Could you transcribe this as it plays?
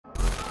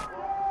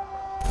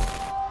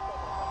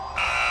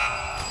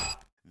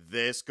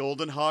This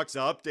Golden Hawks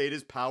update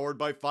is powered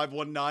by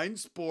 519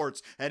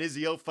 Sports and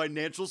Izzio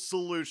Financial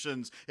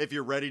Solutions. If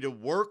you're ready to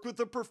work with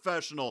a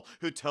professional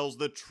who tells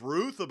the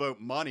truth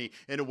about money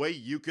in a way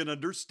you can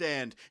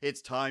understand,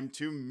 it's time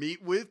to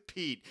meet with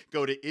Pete.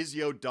 Go to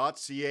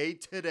Izzio.ca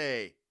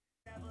today.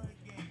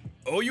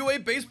 OUA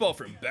baseball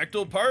from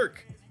Bechtel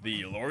Park.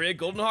 The Laurier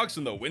Golden Hawks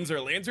and the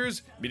Windsor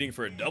Lancers meeting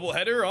for a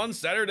doubleheader on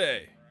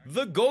Saturday.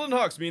 The Golden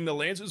Hawks meeting the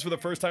Lancers for the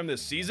first time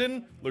this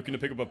season, looking to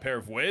pick up a pair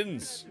of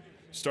wins.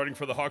 Starting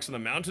for the Hawks on the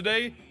mound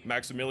today,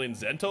 Maximilian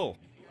Zentel.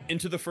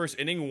 Into the first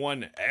inning,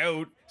 1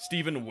 out,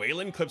 Stephen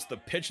Whalen clips the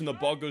pitch and the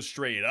ball goes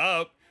straight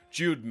up.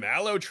 Jude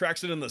Mallow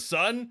tracks it in the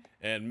sun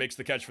and makes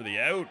the catch for the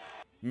out.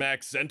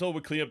 Max Zentel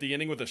would clean up the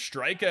inning with a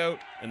strikeout,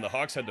 and the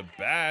Hawks had to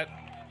bat.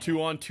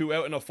 2 on, 2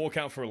 out, and a full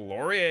count for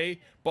Laurier.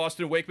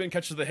 Boston Wakeman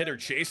catches the hitter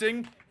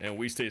chasing, and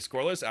we stay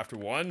scoreless after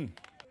 1.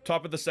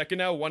 Top of the second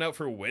now, 1 out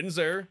for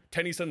Windsor.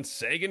 Tennyson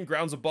Sagan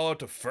grounds the ball out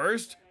to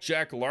first.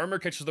 Jack Laurier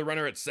catches the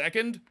runner at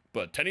second,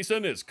 but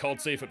Tennyson is called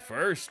safe at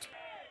first.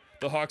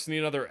 The Hawks need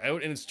another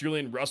out, and it's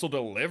Julian Russell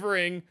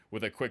delivering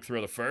with a quick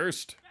throw to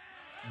first.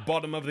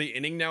 Bottom of the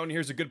inning now, and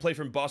here's a good play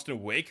from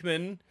Boston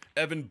Wakeman.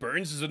 Evan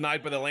Burns is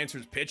denied by the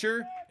Lancers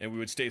pitcher, and we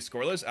would stay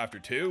scoreless after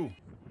 2.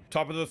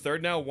 Top of the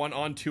third now, 1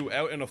 on, 2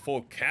 out, and a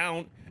full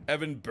count.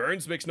 Evan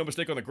Burns makes no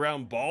mistake on the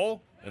ground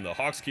ball, and the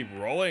Hawks keep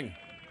rolling.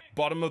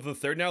 Bottom of the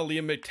third now,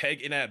 Liam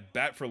McTagg in at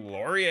bat for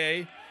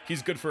Laurier.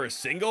 He's good for a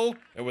single,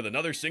 and with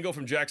another single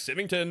from Jack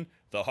Symington,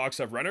 the Hawks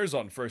have runners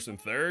on first and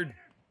third.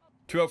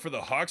 2 out for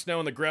the Hawks now,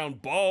 and the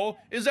ground ball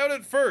is out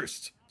at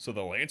first, so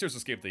the Lancers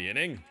escape the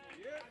inning.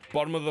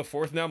 Bottom of the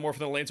fourth now, more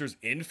from the Lancers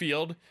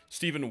infield.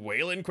 Stephen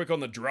Whalen, quick on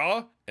the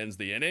draw, ends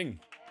the inning.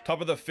 Top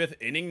of the 5th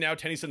inning now,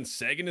 Tennyson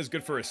Sagan is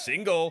good for a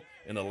single,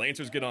 and the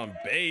Lancers get on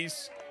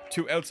base.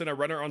 2 outs and a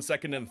runner on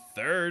second and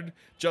third.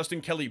 Justin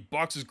Kelly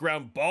boxes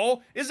ground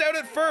ball is out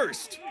at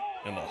first,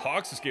 and the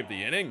Hawks escape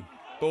the inning.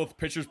 Both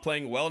pitchers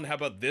playing well, and how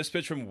about this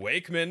pitch from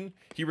Wakeman?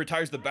 He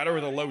retires the batter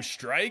with a low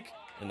strike,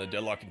 and the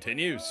deadlock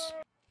continues.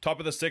 Top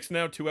of the 6th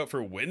now, 2 out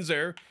for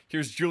Windsor.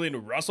 Here's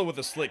Julian Russell with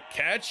a slick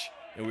catch,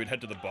 and we'd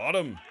head to the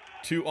bottom.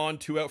 2 on,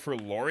 2 out for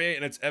Laurier,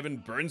 and it's Evan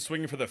Burns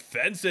swinging for the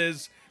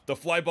fences. The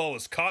fly ball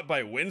is caught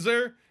by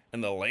Windsor,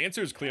 and the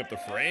Lancers clean up the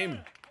frame.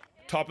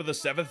 Top of the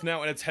 7th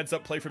now, and it's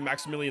heads-up play from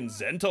Maximilian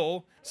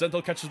Zentel.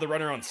 Zentel catches the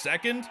runner on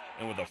second,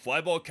 and with a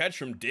fly ball catch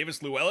from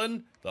Davis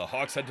Llewellyn, the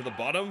Hawks head to the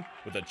bottom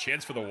with a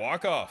chance for the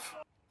walk-off.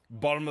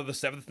 Bottom of the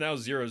 7th now,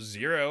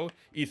 0-0.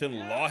 Ethan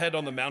Lawhead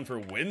on the mound for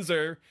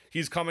Windsor.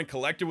 He's calm and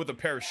collected with a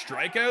pair of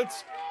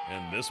strikeouts,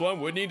 and this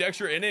one would need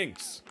extra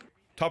innings.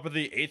 Top of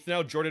the 8th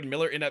now, Jordan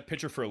Miller in at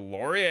pitcher for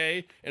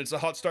Laurier, and it's a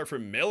hot start for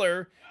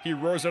Miller. He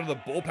roars out of the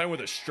bullpen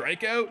with a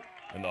strikeout,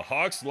 and the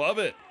Hawks love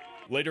it.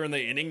 Later in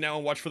the inning now,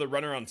 and watch for the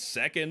runner on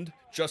second.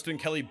 Justin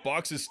Kelly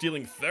boxes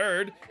stealing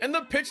third, and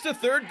the pitch to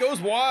third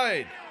goes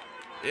wide.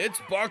 It's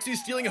Boxy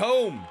stealing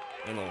home,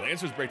 and the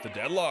Lancers break the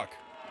deadlock.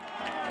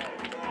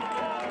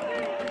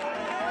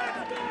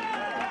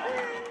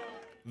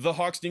 The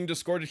Hawks need to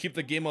score to keep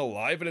the game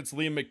alive, and it's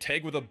Liam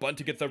McTagg with a bunt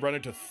to get the runner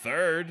to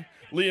third.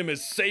 Liam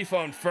is safe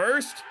on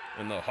first,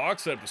 and the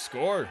Hawks set up to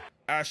score.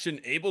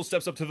 Ashton Abel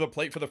steps up to the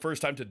plate for the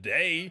first time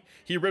today.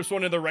 He rips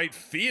one in the right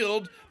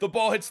field. The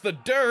ball hits the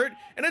dirt,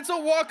 and it's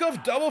a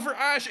walk-off double for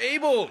Ash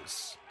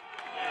Abels.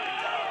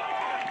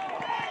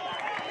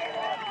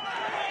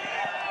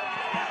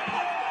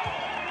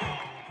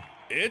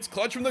 It's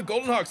clutch from the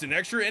Golden Hawks in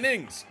extra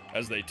innings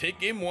as they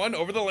take game 1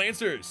 over the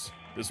Lancers.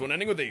 This one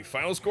ending with a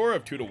final score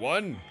of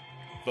 2-1.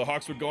 The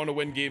Hawks would go on to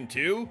win game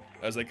 2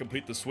 as they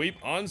complete the sweep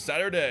on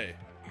Saturday.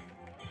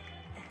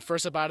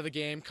 First up out of the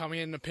game, coming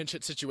in a pinch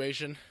hit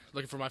situation,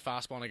 looking for my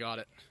fastball, and I got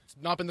it. It's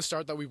not been the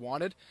start that we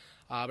wanted,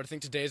 but I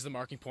think today is the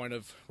marking point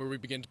of where we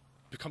begin to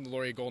become the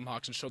Laurier Golden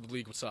Hawks and show the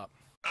league what's up.